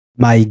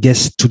My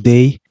guest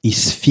today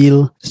is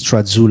Phil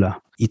Strazula.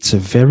 It's a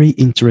very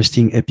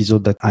interesting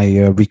episode that I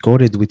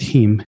recorded with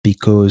him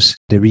because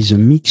there is a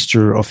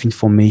mixture of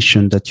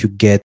information that you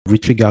get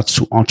with regards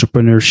to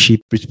entrepreneurship,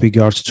 with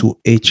regards to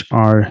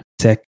HR,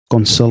 tech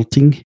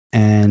consulting,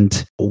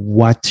 and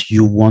what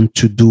you want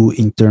to do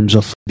in terms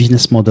of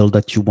business model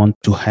that you want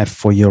to have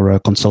for your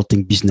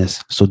consulting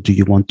business. So do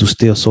you want to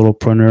stay a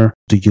solopreneur?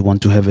 Do you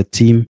want to have a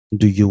team?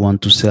 Do you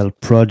want to sell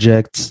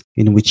projects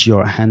in which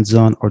you're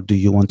hands-on, or do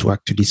you want to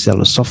actually sell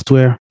a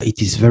software?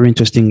 It is very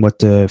interesting what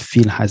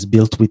Phil has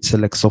built with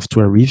Select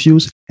Software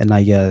Reviews, and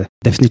I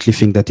definitely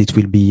think that it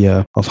will be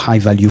of high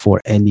value for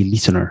any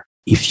listener.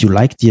 If you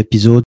like the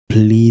episode,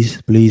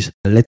 please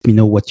let me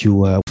know what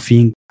you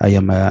think. I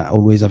am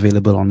always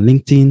available on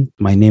LinkedIn.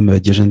 My name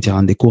is Diogène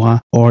Tirandekura,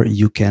 or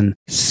you can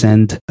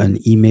send an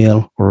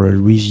email or a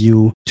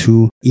review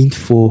to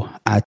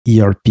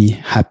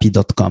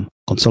info@erphappy.com.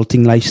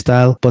 Consulting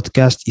Lifestyle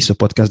Podcast is a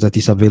podcast that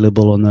is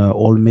available on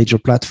all major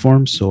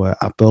platforms, so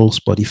Apple,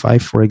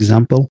 Spotify, for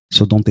example.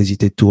 So don't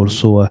hesitate to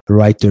also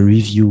write a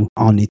review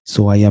on it.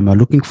 So I am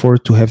looking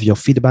forward to have your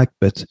feedback.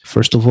 But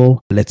first of all,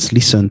 let's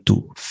listen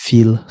to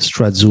Phil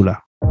Strazula.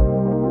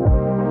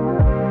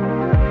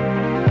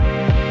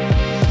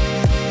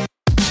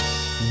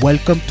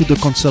 Welcome to the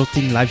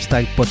Consulting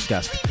Lifestyle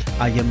Podcast.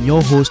 I am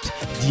your host,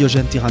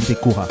 Diogène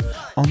Tirandekura.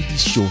 On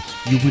this show,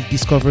 you will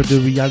discover the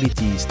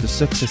realities, the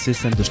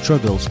successes, and the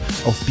struggles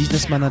of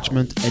business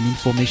management and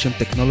information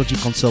technology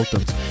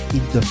consultants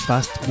in the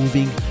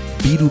fast-moving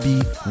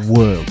B2B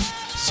world.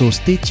 So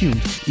stay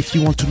tuned if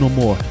you want to know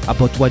more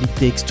about what it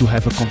takes to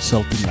have a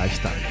consulting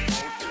lifestyle.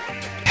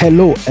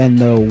 Hello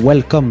and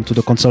welcome to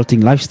the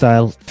Consulting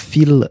Lifestyle,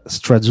 Phil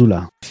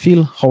Strazula.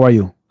 Phil, how are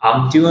you?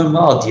 I'm doing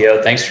well,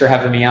 Dio. Thanks for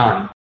having me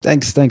on.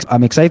 Thanks.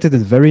 I'm excited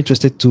and very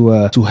interested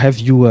to have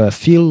you,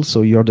 Phil.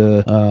 So you're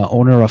the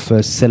owner of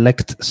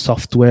Select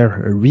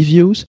Software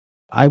Reviews.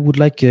 I would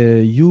like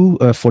you,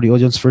 for the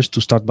audience first,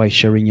 to start by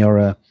sharing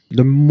your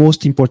the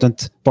most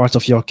important part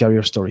of your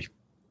career story.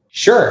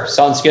 Sure.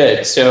 Sounds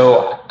good.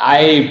 So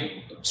I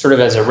sort of,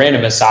 as a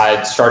random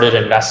aside, started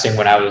investing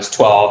when I was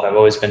 12. I've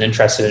always been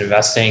interested in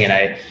investing, and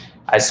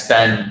I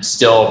spend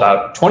still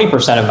about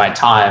 20% of my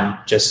time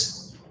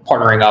just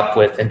partnering up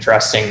with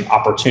interesting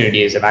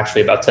opportunities. I'm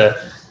actually about to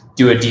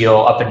do a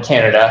deal up in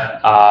Canada,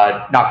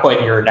 not quite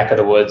in your neck of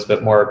the woods,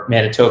 but more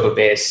Manitoba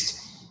based.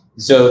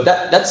 So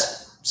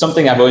that's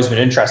something I've always been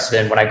interested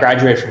in. When I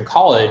graduated from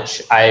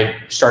college, I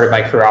started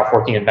my career off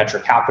working in venture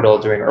capital,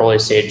 doing early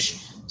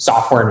stage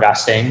software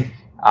investing.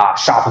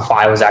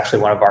 Shopify was actually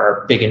one of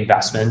our big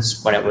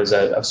investments when it was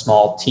a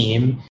small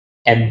team.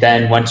 And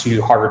then went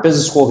to Harvard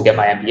Business School to get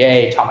my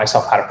MBA, taught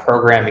myself how to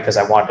program because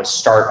I wanted to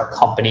start a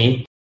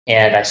company.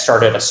 And I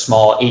started a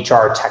small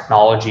HR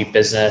technology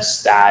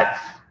business that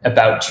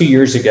about 2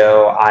 years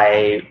ago,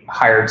 I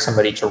hired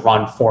somebody to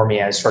run for me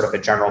as sort of a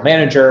general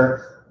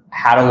manager,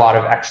 had a lot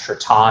of extra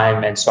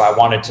time. And so I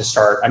wanted to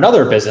start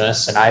another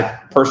business. And I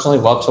personally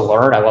love to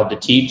learn. I love to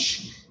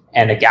teach.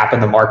 And a gap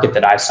in the market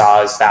that I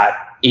saw is that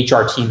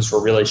HR teams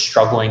were really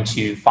struggling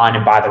to find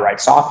and buy the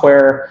right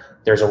software.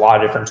 There's a lot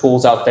of different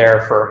tools out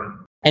there,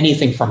 from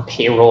anything from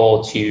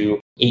payroll to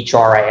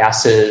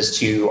HRISs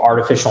to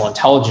artificial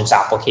intelligence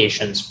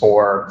applications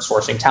for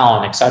sourcing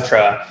talent, et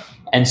cetera.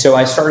 And so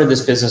I started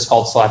this business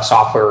called Select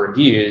Software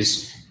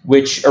Reviews,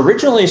 which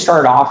originally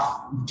started off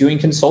doing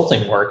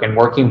consulting work and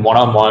working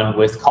one-on-one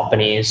with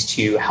companies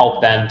to help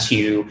them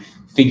to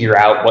figure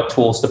out what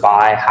tools to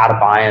buy, how to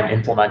buy them,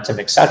 implement them,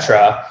 et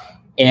cetera.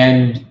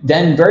 And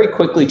then very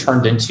quickly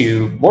turned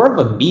into more of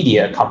a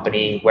media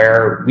company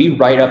where we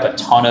write up a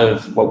ton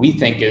of what we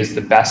think is the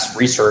best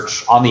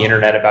research on the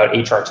internet about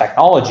HR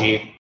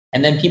technology.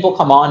 And then people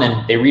come on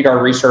and they read our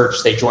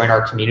research, they join our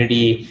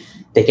community,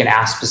 they can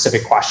ask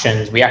specific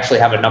questions. We actually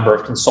have a number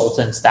of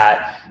consultants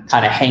that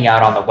kind of hang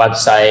out on the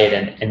website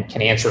and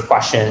can answer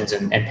questions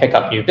and pick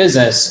up new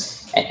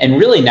business. And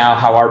really now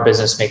how our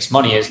business makes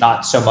money is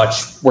not so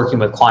much working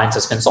with clients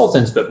as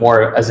consultants, but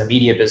more as a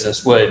media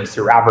business would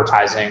through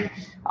advertising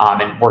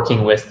and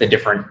working with the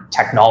different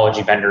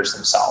technology vendors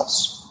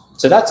themselves.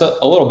 So that's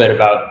a little bit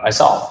about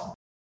myself.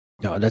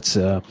 No, that's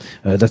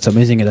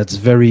amazing, and that's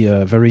very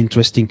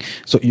interesting.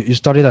 So you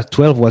started at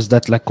 12. Was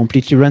that like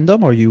completely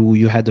random, or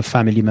you had a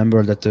family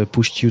member that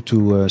pushed you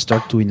to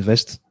start to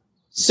invest?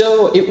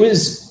 So it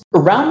was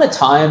around the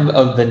time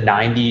of the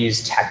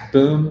 90s tech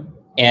boom,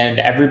 and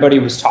everybody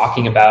was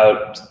talking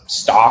about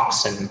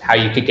stocks and how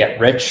you could get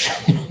rich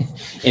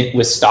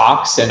with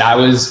stocks. And I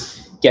was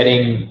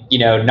getting,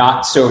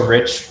 not so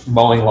rich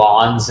mowing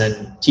lawns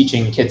and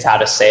teaching kids how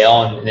to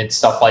sail and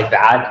stuff like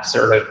that,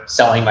 sort of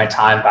selling my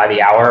time by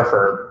the hour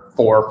for $4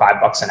 or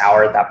 $5 an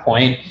hour at that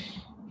point.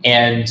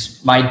 And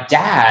my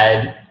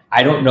dad,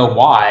 I don't know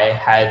why,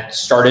 had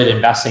started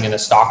investing in the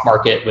stock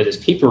market with his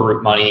paper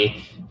route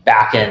money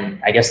back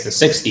in, I guess, the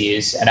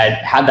 60s. And I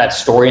had that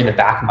story in the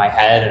back of my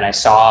head. And I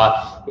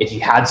saw if you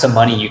had some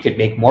money, you could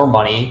make more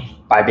money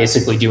by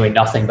basically doing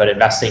nothing but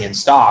investing in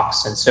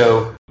stocks. And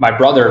so my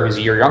brother, who's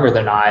a year younger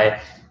than I,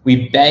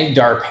 we begged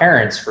our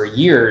parents for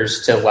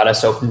years to let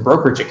us open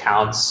brokerage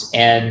accounts.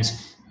 And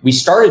we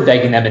started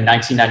begging them in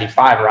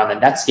 1995 around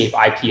the Netscape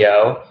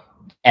IPO.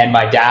 And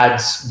my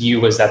dad's view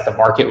was that the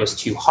market was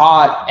too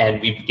hot and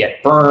we'd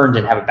get burned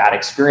and have a bad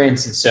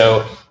experience. And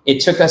so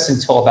it took us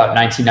until about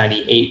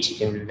 1998 to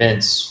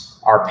convince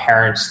our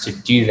parents to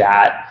do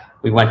that.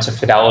 We went to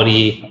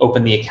Fidelity,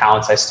 opened the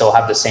accounts. I still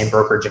have the same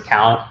brokerage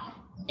account.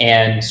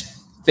 And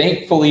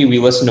thankfully, we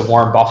listened to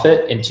Warren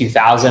Buffett in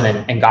 2000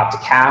 and got to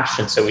cash.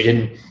 And so we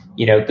didn't,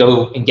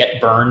 go and get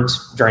burned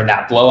during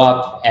that blow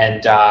up,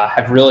 and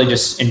have really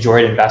just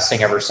enjoyed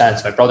investing ever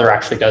since. My brother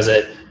actually does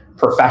it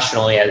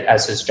professionally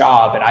as his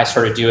job, and I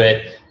sort of do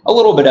it a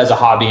little bit as a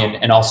hobby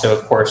and also,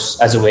 of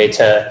course, as a way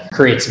to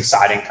create some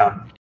side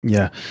income.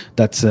 Yeah,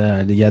 that's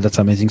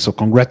amazing. So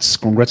congrats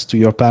to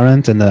your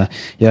parent, and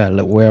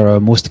where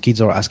most kids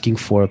are asking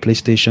for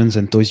PlayStations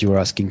and toys, you are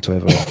asking to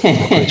have a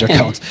brokerage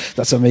account.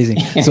 That's amazing.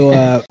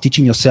 So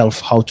teaching yourself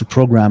how to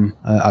program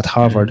at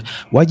Harvard,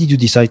 why did you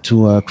decide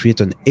to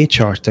create an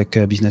HR tech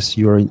business?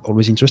 You were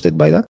always interested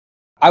by that?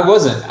 I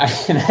wasn't.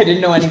 I didn't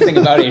know anything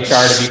about HR,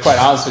 to be quite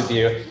honest with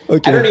you.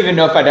 Okay. I don't even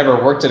know if I'd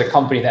ever worked at a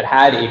company that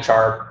had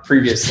HR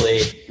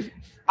previously.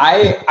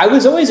 I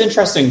was always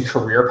interested in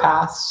career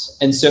paths.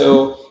 And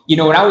so,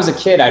 when I was a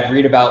kid, I'd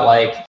read about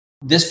like,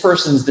 this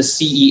person's the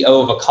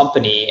CEO of a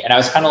company. And I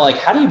was kind of like,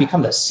 how do you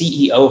become the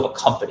CEO of a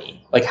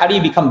company? Like, how do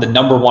you become the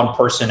number one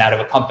person out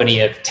of a company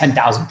of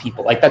 10,000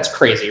 people? Like, that's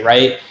crazy,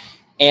 right?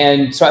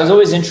 And so I was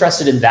always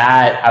interested in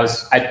that.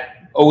 I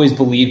always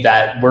believed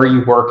that where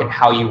you work and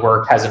how you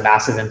work has a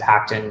massive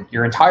impact in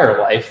your entire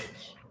life.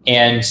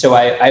 And so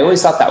I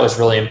always thought that was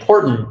really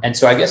important. And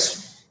so I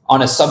guess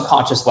on a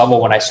subconscious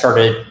level, when I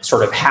started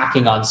sort of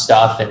hacking on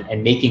stuff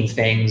and making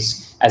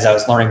things as I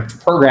was learning to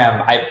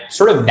program, I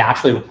sort of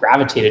naturally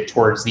gravitated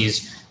towards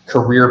these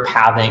career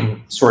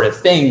pathing sort of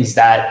things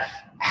that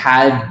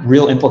had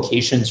real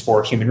implications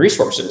for human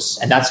resources.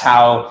 And that's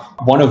how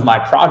one of my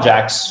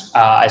projects,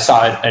 I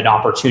saw an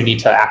opportunity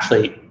to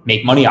actually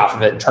make money off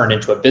of it and turn it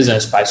into a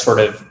business by sort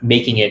of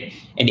making it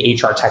an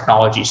HR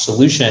technology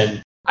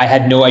solution. I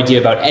had no idea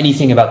about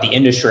anything about the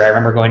industry. I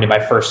remember going to my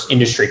first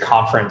industry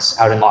conference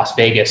out in Las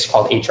Vegas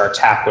called HR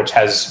Tech, which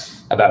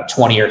has about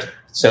 20 or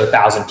so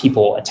thousand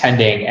people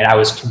attending. And I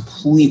was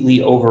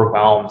completely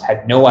overwhelmed,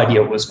 had no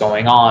idea what was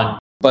going on.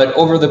 But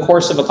over the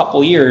course of a couple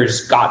of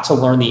years, got to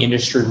learn the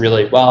industry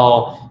really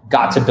well,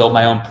 got to build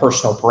my own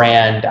personal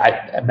brand.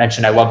 I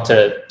mentioned I love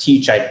to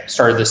teach. I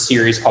started this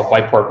series called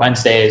Whiteboard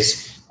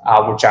Wednesdays,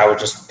 which I would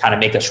just kind of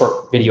make a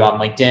short video on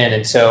LinkedIn.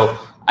 And so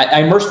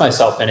I immersed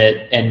myself in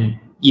it. And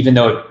even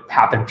though it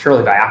happened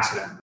purely by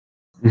accident.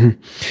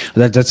 Mm-hmm.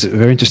 That's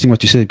very interesting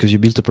what you said, because you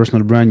built a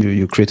personal brand,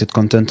 you created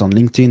content on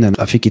LinkedIn, and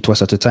I think it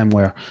was at a time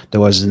where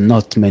there was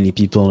not many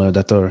people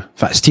that are,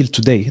 still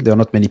today, there are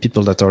not many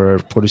people that are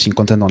producing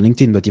content on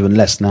LinkedIn, but even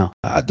less now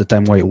at the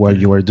time while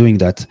you were doing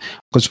that.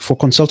 Because for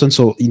consultants,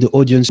 so in the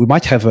audience, we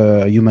might have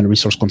a human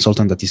resource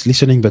consultant that is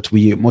listening, but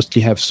we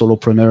mostly have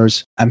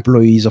solopreneurs,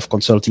 employees of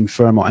consulting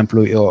firm,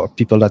 or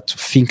people that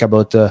think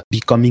about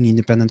becoming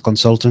independent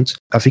consultants.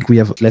 I think we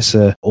have less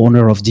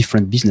owner of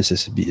different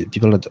businesses,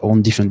 people that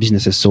own different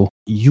businesses. So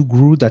you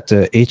grew that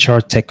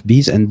HR tech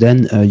biz, and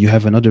then you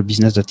have another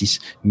business that is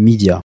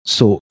media.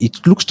 So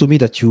it looks to me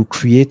that you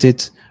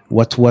created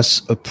what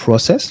was a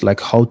process, like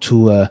how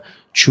to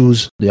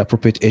choose the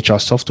appropriate HR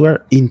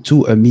software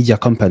into a media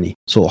company.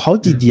 So how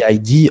did the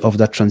idea of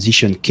that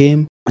transition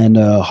came, and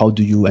how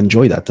do you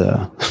enjoy that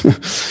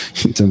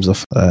in terms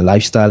of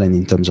lifestyle and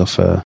in terms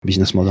of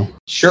business model?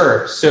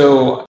 Sure.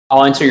 So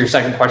I'll answer your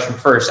second question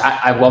first.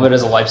 I love it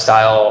as a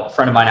lifestyle. A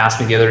friend of mine asked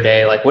me the other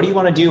day, like, what do you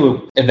want to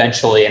do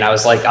eventually? And I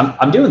was like,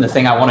 I'm doing the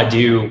thing I want to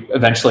do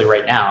eventually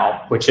right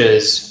now, which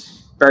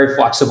is very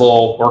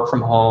flexible, work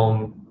from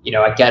home.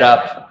 I get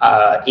up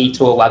 8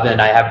 to 11.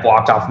 I have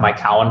blocked off my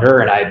calendar,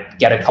 and I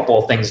get a couple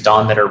of things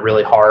done that are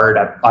really hard.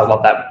 I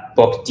love that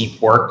book,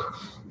 Deep Work,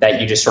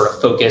 that you just sort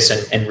of focus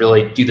and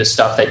really do the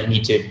stuff that you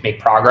need to make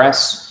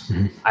progress.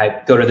 Mm-hmm.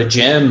 I go to the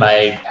gym.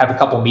 I have a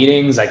couple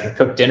meetings. I can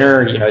cook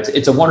dinner.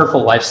 It's a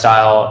wonderful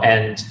lifestyle,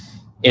 and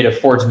it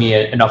affords me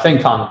enough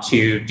income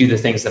to do the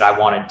things that I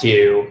want to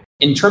do.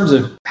 In terms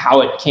of how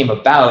it came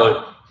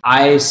about,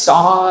 I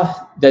saw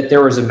that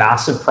there was a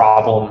massive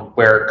problem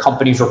where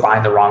companies were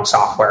buying the wrong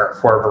software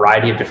for a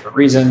variety of different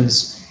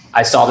reasons.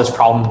 I saw this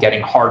problem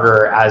getting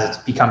harder as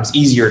it becomes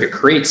easier to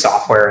create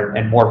software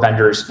and more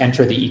vendors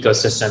enter the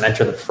ecosystem,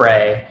 enter the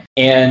fray.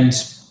 And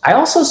I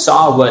also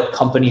saw what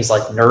companies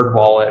like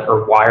NerdWallet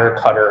or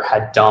Wirecutter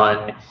had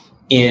done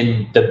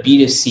in the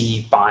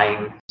B2C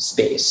buying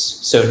space.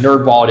 So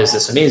NerdWallet is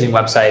this amazing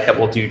website that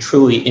will do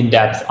truly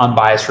in-depth,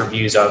 unbiased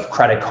reviews of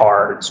credit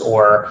cards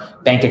or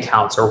bank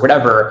accounts or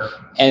whatever.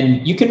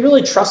 And you can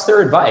really trust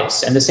their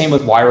advice. And the same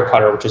with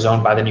Wirecutter, which is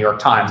owned by the New York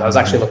Times. I was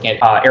actually looking at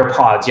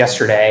AirPods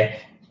yesterday,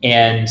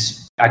 and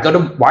I go to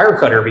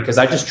Wirecutter because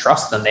I just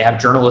trust them. They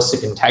have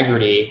journalistic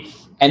integrity.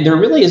 And there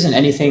really isn't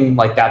anything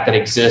like that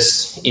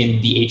exists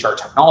in the HR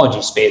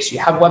technology space. You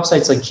have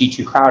websites like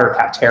G2 Crowd or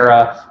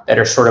Capterra that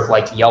are sort of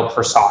like Yelp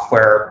for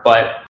software,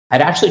 but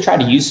I'd actually tried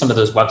to use some of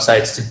those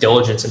websites to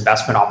diligence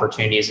investment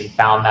opportunities and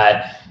found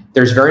that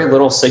there's very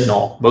little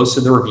signal. Most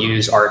of the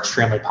reviews are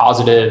extremely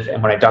positive.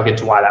 And when I dug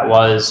into why that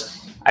was,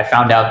 I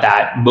found out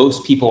that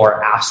most people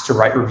are asked to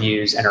write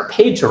reviews and are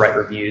paid to write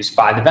reviews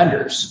by the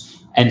vendors.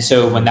 And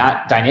so when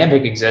that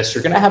dynamic exists,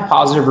 you're going to have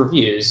positive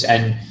reviews.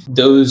 And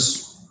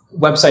those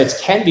websites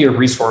can be a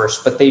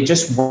resource, but they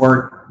just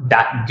weren't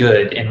that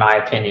good, in my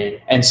opinion.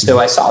 And so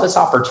I saw this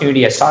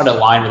opportunity. I saw it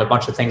align with a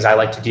bunch of things I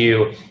like to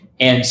do.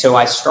 And so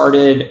I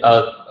started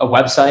a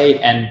website.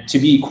 And to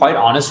be quite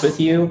honest with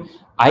you,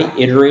 I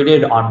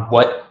iterated on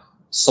what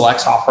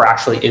Select Software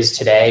actually is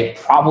today,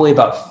 probably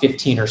about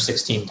 15 or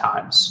 16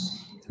 times.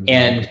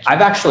 And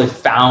I've actually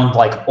found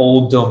like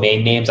old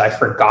domain names I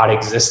forgot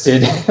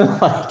existed,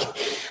 like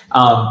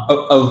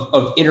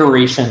of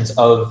iterations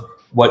of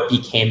what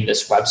became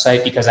this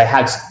website, because I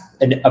had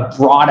a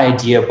broad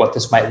idea of what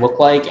this might look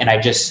like. And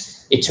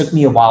it took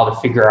me a while to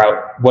figure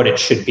out what it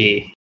should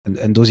be.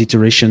 And those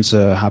iterations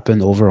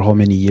happen over how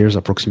many years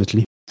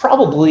approximately?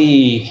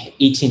 Probably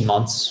 18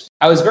 months.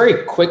 I was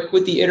very quick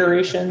with the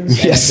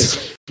iterations.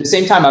 Yes. At the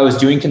same time, I was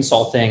doing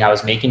consulting, I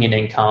was making an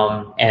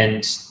income,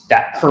 and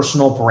that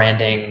personal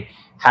branding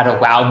had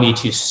allowed me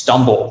to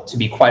stumble, to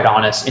be quite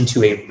honest,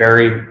 into a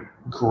very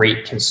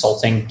great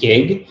consulting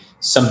gig.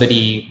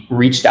 Somebody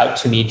reached out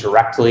to me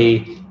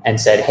directly and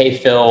said, "Hey,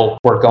 Phil,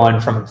 we're going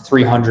from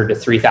 300 to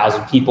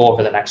 3,000 people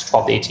over the next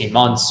 12 to 18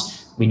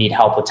 months. We need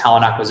help with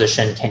talent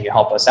acquisition. Can you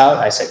help us out?"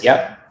 I said,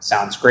 "Yep,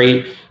 sounds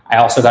great." I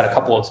also got a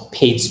couple of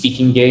paid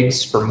speaking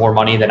gigs for more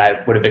money than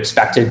I would have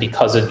expected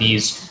because of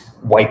these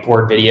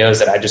whiteboard videos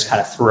that I just kind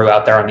of threw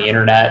out there on the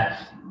internet.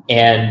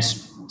 And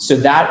so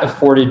that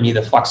afforded me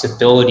the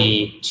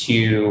flexibility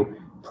to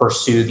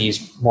pursue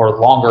these more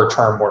longer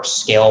term, more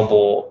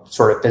scalable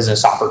sort of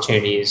business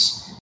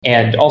opportunities,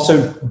 and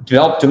also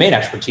develop domain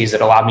expertise that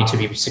allowed me to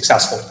be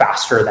successful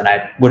faster than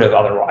I would have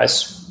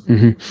otherwise.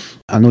 Mm-hmm.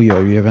 I know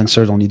you have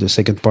answered only the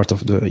second part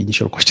of the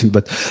initial question,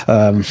 but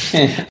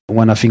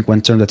one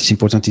term that is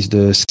important is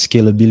the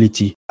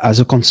scalability. As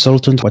a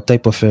consultant, what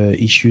type of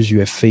issues you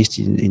have faced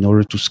in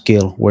order to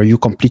scale? Were you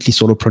completely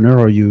solopreneur,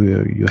 or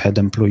you had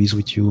employees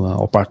with you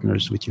or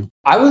partners with you?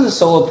 I was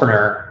a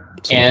solopreneur.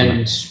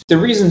 And the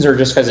reasons are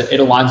just because it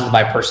aligns with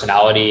my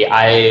personality.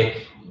 I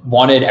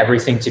wanted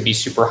everything to be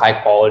super high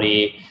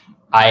quality.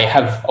 I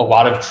have a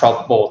lot of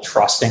trouble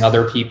trusting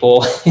other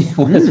people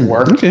with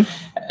work,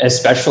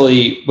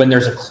 especially when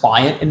there's a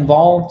client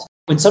involved.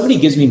 When somebody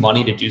gives me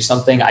money to do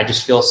something, I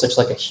just feel such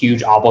like a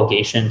huge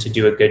obligation to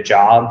do a good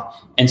job.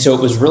 And so it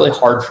was really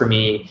hard for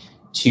me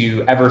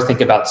to ever think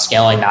about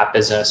scaling that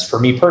business. For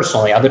me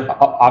personally,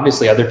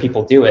 obviously other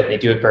people do it. They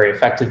do it very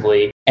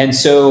effectively. And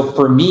so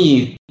for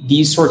me,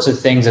 these sorts of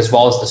things, as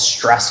well as the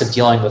stress of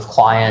dealing with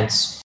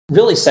clients,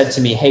 really said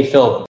to me, "Hey,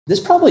 Phil, this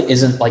probably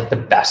isn't like the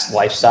best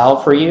lifestyle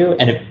for you."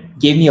 And it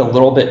gave me a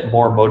little bit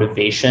more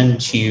motivation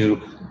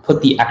to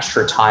put the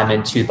extra time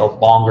into the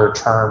longer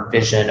term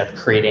vision of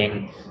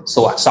creating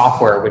Select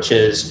Software, which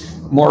is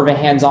more of a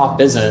hands-off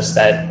business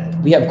that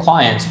we have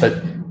clients,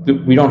 but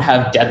we don't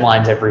have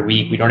deadlines every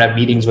week. We don't have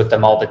meetings with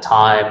them all the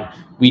time.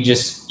 We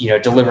just,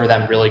 deliver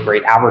them really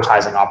great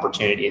advertising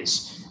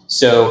opportunities.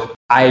 So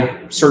I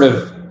sort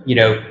of,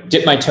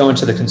 dipped my toe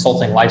into the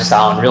consulting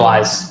lifestyle and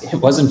realized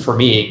it wasn't for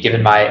me,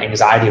 given my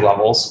anxiety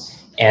levels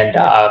and,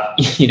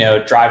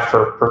 drive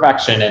for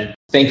perfection, and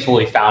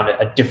thankfully found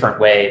a different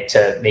way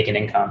to make an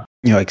income.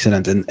 Yeah,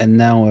 excellent. And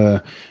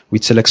now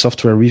with Select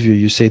Software Review,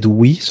 you said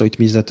we, so it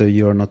means that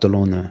you are not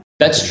alone.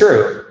 That's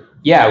true.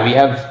 Yeah, we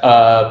have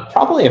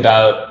probably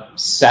about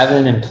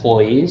 7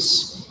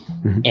 employees,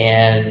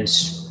 and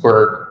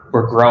we're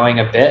growing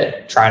a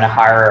bit, trying to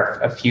hire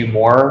a few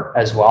more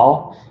as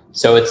well.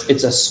 So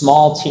it's a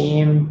small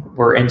team.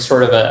 We're in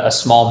sort of a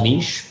small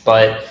niche,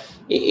 but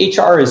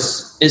HR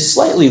is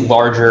slightly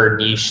larger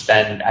niche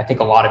than I think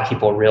a lot of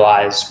people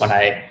realize when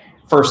I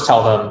first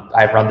tell them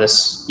I run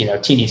this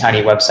teeny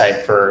tiny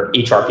website for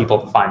HR people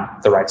to find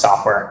the right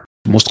software.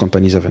 Most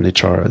companies have an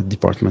HR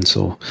department,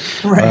 so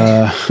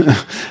right.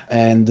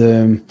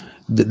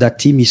 That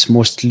team is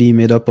mostly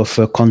made up of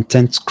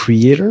content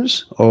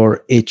creators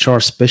or HR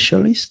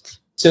specialists.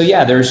 So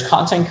yeah, there's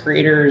content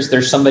creators.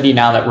 There's somebody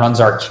now that runs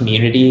our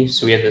community.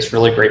 So we have this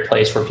really great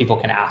place where people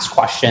can ask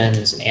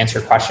questions and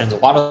answer questions. A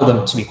lot of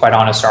them, to be quite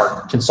honest,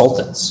 are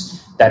consultants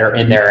that are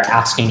in there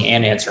asking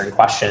and answering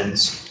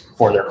questions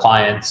for their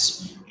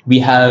clients. We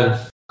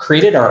have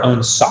created our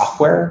own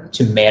software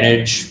to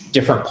manage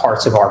different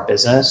parts of our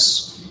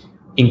business,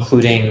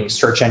 including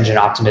search engine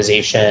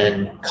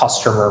optimization,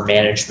 customer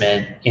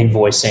management,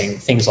 invoicing,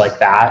 things like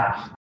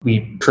that.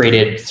 We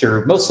created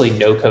through mostly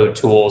no-code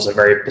tools, a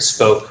very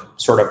bespoke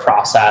sort of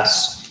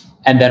process.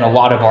 And then a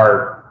lot of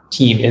our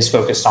team is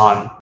focused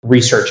on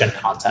research and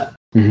content.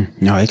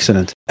 Mm-hmm. No,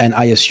 excellent. And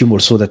I assume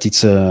also that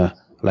it's there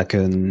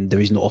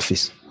is no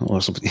office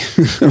or something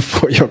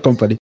for your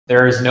company.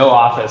 There is no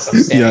office.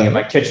 I'm standing in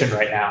my kitchen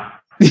right now.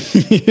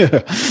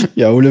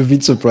 Yeah, I would have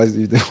been surprised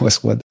if there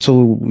was one.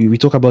 So we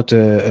talk about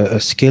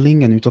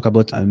scaling, and we talk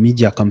about a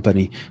media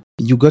company.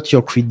 You got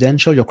your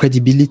credential, your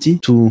credibility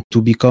to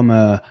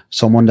become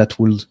someone that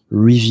will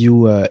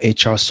review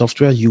HR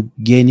software. You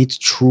gain it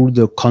through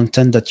the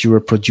content that you were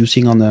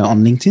producing on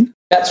LinkedIn?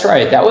 That's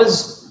right. That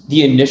was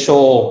the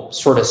initial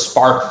sort of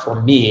spark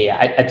for me.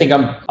 I think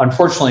I'm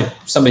unfortunately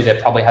somebody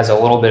that probably has a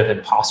little bit of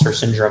imposter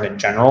syndrome in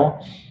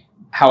general.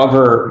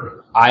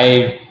 However,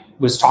 I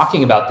was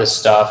talking about this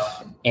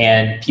stuff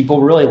and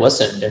people really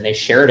listened and they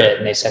shared it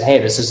and they said, hey,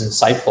 this is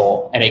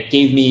insightful. And it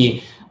gave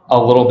me a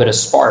little bit of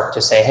spark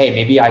to say, hey,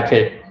 maybe I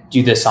could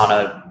do this on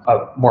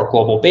a more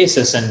global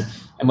basis. And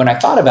when I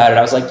thought about it,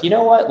 I was like, you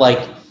know what?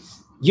 Like,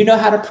 you know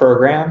how to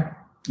program.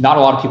 Not a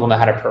lot of people know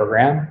how to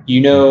program.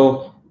 You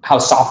know how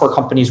software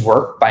companies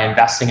work by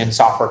investing in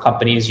software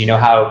companies. You know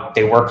how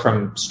they work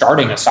from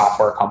starting a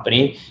software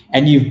company.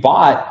 And you've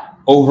bought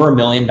over $1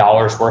 million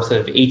worth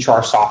of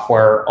HR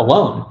software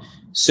alone.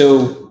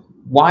 So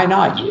why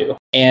not you?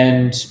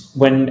 And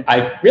when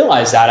I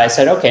realized that, I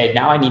said, okay,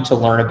 now I need to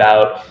learn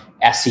about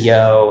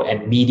SEO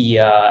and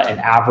media and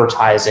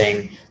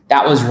advertising.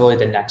 That was really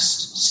the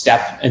next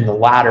step in the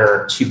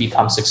ladder to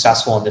become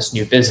successful in this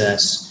new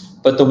business.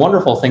 But the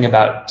wonderful thing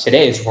about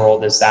today's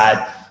world is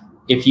that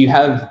if you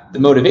have the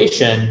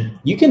motivation,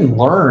 you can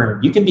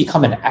learn, you can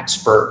become an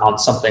expert on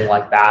something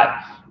like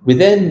that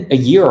within a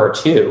year or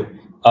two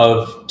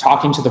of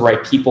talking to the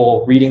right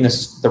people, reading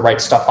the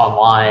right stuff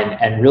online,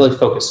 and really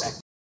focusing.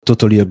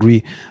 Totally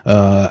agree.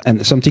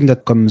 And something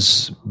that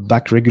comes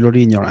back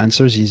regularly in your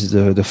answers is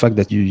the fact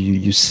that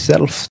you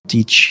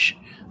self-teach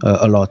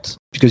a lot,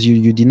 because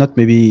you did not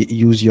maybe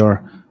use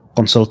your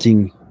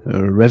consulting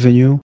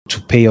revenue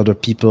to pay other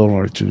people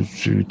or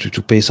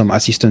to pay some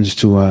assistants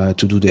to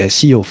do the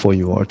SEO for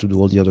you or to do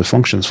all the other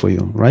functions for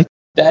you, right?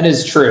 That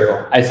is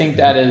true. I think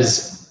that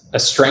is a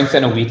strength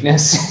and a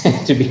weakness,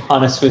 to be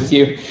honest with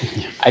you.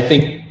 I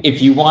think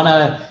if you want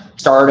to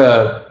start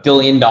a $1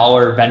 billion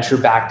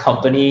venture-backed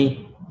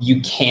company, you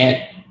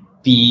can't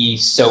be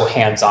so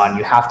hands-on.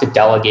 You have to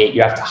delegate.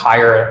 You have to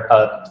hire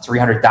a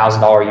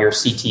 $300,000 a year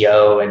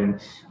CTO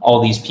and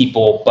all these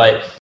people.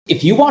 But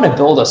if you want to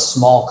build a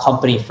small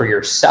company for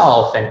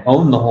yourself and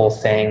own the whole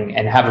thing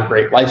and have a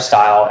great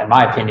lifestyle, in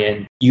my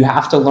opinion, you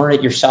have to learn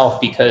it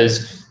yourself,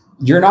 because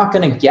you're not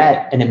going to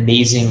get an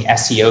amazing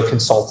SEO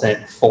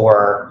consultant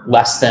for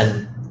less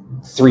than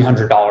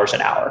 $300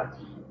 an hour.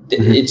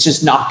 Mm-hmm. It's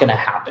just not going to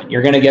happen.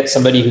 You're going to get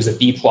somebody who's a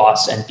B+,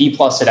 and B+ at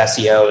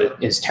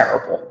SEO is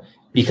terrible,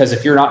 because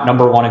if you're not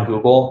number one in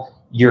Google,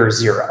 you're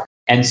zero.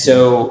 And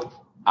so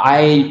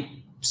I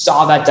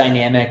saw that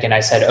dynamic and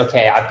I said,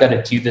 okay, I've got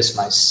to do this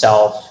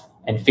myself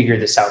and figure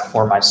this out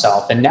for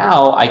myself. And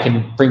now I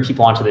can bring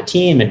people onto the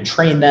team and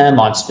train them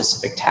on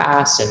specific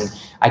tasks, and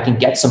I can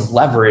get some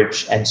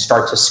leverage and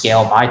start to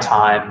scale my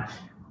time.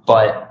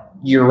 But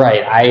you're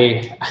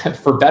right.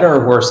 For better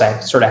or worse, I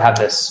sort of have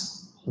this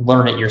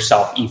learn it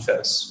yourself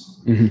ethos.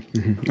 Mm-hmm,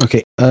 mm-hmm.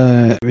 Okay.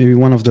 Maybe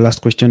one of the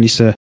last question is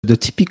the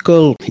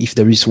typical, if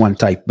there is one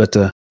type, but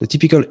the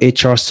typical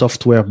HR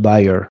software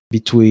buyer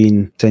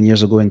between 10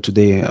 years ago and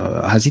today,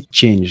 has it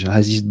changed?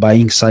 Has his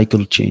buying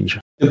cycle changed?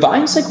 The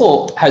buying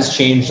cycle has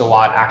changed a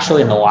lot,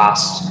 actually, in the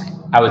last,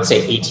 I would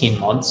say, 18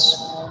 months.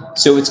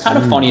 So it's kind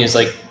of funny is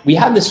like we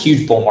had this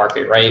huge bull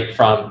market, right,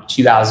 from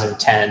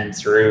 2010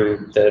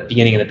 through the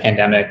beginning of the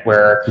pandemic,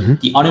 where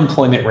the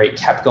unemployment rate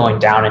kept going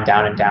down and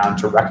down and down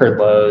to record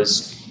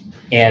lows.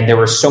 And there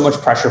was so much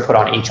pressure put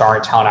on HR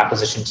and talent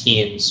acquisition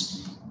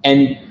teams.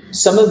 And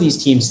some of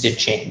these teams did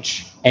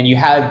change. And you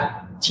had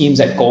teams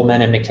at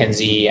Goldman and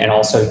McKinsey and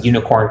also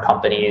unicorn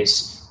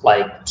companies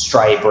like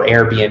Stripe or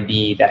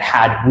Airbnb that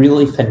had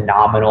really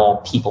phenomenal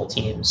people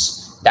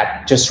teams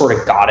that just sort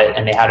of got it,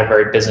 and they had a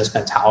very business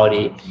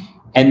mentality.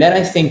 And then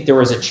I think there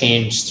was a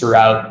change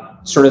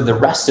throughout sort of the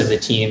rest of the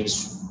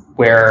teams,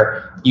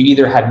 where you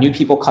either had new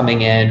people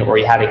coming in or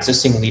you had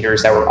existing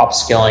leaders that were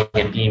upskilling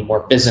and being more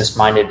business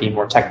minded, being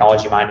more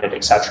technology minded,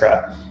 et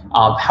cetera.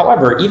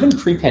 However, even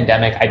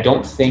pre-pandemic, I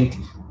don't think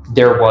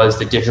there was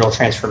the digital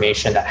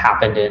transformation that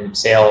happened in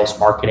sales,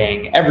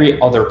 marketing,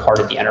 every other part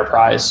of the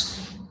enterprise.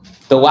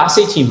 The last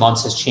 18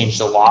 months has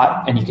changed a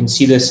lot, and you can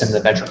see this in the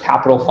venture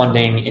capital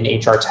funding in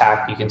HR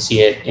tech. You can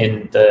see it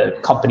in the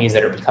companies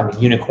that are becoming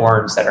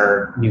unicorns, that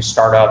are new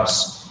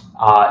startups.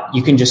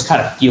 You can just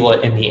kind of feel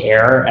it in the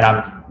air, and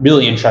I'm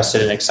really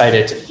interested and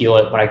excited to feel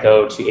it when I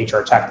go to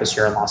HR tech this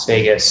year in Las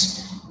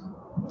Vegas.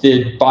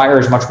 The buyer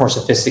is much more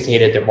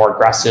sophisticated, they're more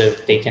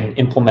aggressive, they can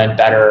implement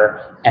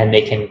better, and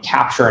they can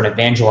capture and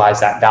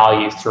evangelize that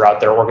value throughout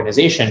their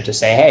organization to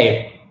say,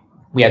 hey,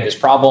 we had this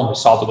problem, we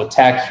solved it with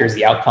tech, here's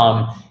the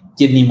outcome.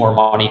 Give me more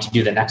money to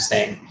do the next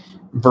thing,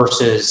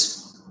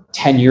 versus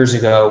 10 years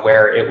ago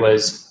where it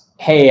was,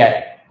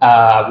 hey,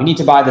 we need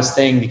to buy this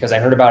thing because I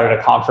heard about it at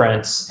a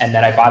conference, and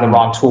then I buy the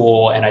wrong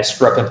tool and I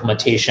screw up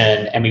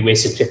implementation and we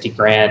wasted 50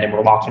 grand and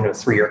we're locked into a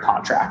 3-year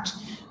contract.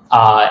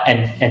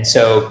 And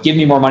so give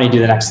me more money to do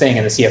the next thing.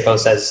 And the CFO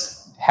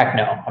says, heck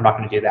no, I'm not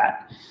going to do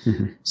that.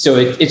 So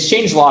it's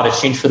changed a lot.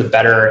 It's changed for the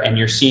better. And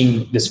you're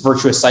seeing this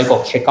virtuous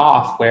cycle kick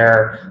off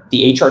where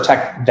the HR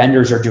tech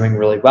vendors are doing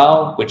really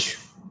well, which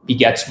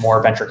begets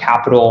more venture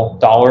capital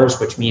dollars,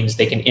 which means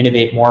they can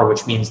innovate more,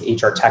 which means the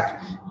HR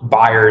tech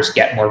buyers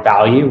get more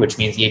value, which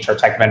means the HR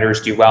tech vendors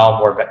do well,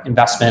 more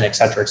investment, et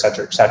cetera, et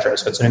cetera, et cetera.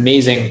 So it's an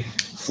amazing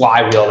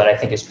flywheel that I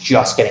think is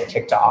just getting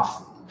kicked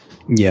off.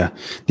 Yeah,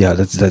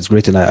 that's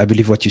great, and I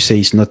believe what you say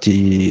is not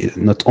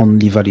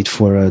only valid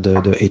for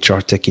the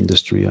HR tech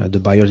industry. The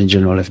buyers in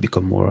general have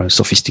become more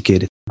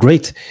sophisticated.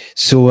 Great.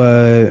 So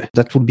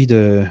that would be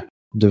the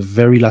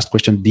very last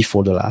question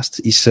before the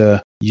last. Is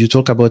you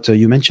talk about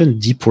you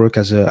mentioned Deep Work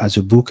as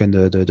a book and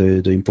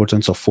the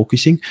importance of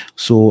focusing.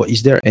 So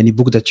is there any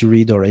book that you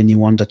read or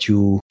anyone that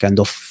you kind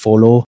of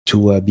follow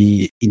to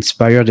be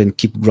inspired and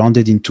keep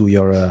grounded into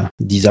your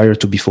desire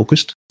to be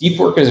focused? Deep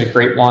Work is a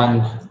great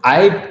one.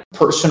 I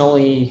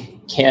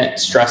personally can't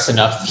stress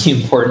enough the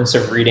importance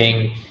of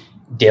reading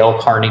Dale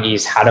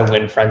Carnegie's How to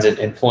Win Friends and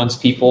Influence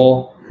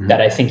People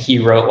that I think he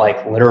wrote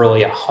like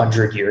literally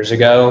 100 years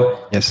ago.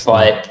 Yes.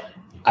 But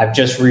I've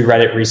just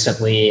reread it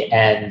recently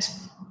and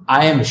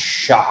I am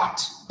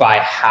shocked by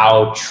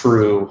how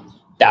true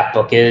that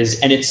book is.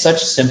 And it's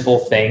such simple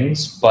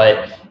things,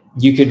 but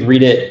you could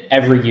read it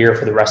every year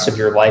for the rest of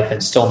your life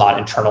and still not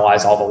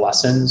internalize all the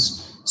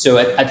lessons. So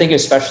I think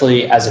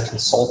especially as a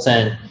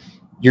consultant,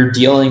 you're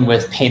dealing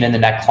with pain in the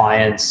neck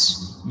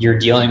clients, you're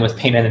dealing with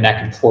pain in the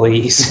neck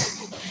employees,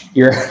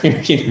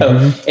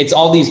 it's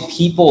all these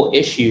people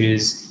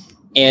issues,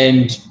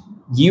 and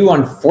you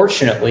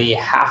unfortunately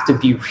have to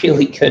be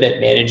really good at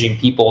managing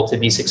people to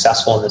be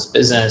successful in this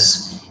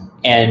business.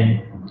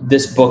 And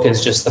this book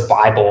is just the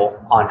Bible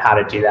on how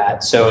to do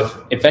that. So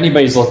if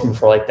anybody's looking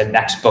for like the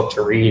next book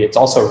to read, it's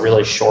also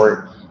really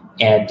short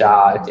and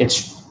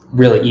it's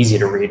really easy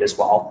to read as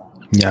well.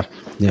 Yeah.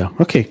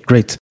 Okay,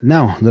 great.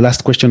 Now, the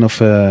last question of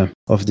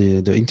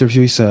the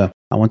interview is,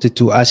 I wanted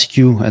to ask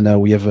you, and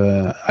we have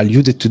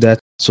alluded to that.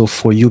 So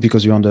for you,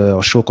 because you're on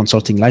the show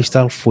Consulting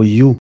Lifestyle, for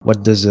you,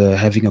 what does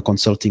having a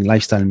consulting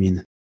lifestyle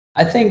mean?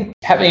 I think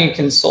having a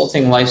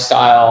consulting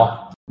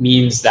lifestyle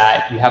means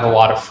that you have a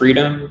lot of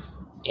freedom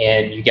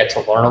and you get to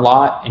learn a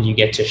lot and you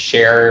get to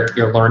share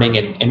your learning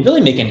and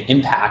really make an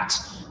impact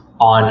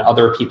on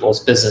other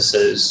people's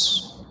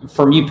businesses.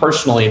 For me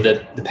personally,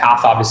 the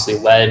path obviously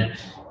led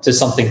to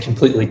something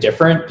completely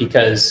different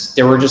because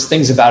there were just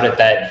things about it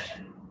that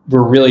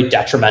were really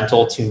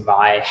detrimental to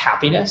my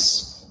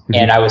happiness.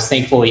 And I was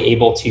thankfully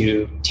able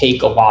to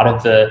take a lot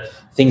of the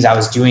things I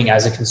was doing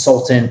as a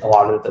consultant, a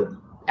lot of the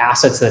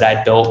assets that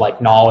I'd built,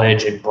 like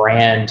knowledge and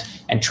brand,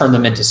 and turn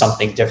them into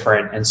something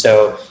different. And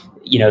so,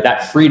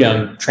 that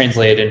freedom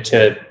translated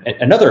into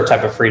another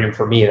type of freedom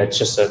for me that's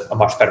just a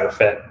much better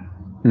fit.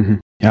 Mm-hmm.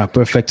 Yeah,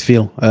 perfect,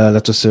 Phil.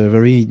 That was a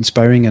very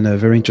inspiring and a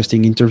very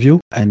interesting interview.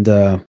 And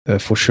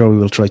for sure, we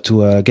will try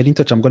to get in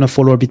touch. I'm going to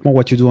follow a bit more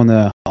what you do on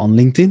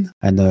LinkedIn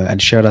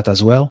and share that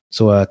as well.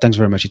 So thanks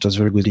very much. It was a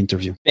very good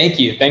interview. Thank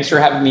you. Thanks for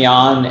having me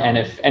on. And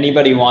if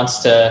anybody wants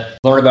to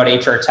learn about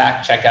HR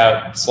tech, check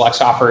out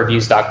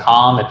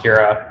selectsoftwarereviews.com. If you're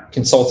a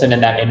consultant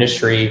in that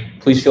industry,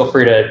 please feel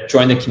free to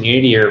join the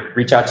community or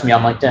reach out to me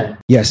on LinkedIn.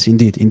 Yes,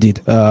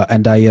 indeed.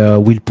 And I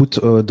will put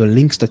the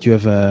links that you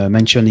have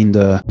mentioned in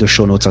the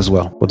show notes as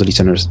well for the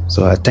listeners.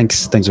 So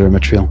thanks very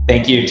much, Phil.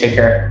 Thank you. Take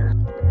care.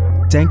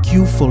 Thank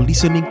you for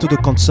listening to the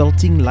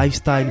Consulting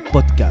Lifestyle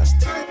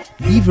Podcast.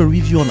 Leave a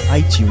review on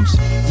iTunes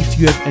if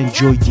you have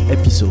enjoyed the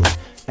episode,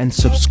 and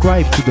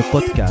subscribe to the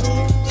podcast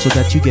so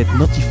that you get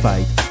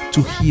notified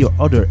to hear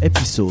other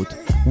episodes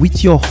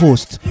with your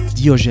host,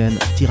 Diogène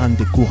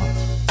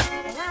Tirandekoura.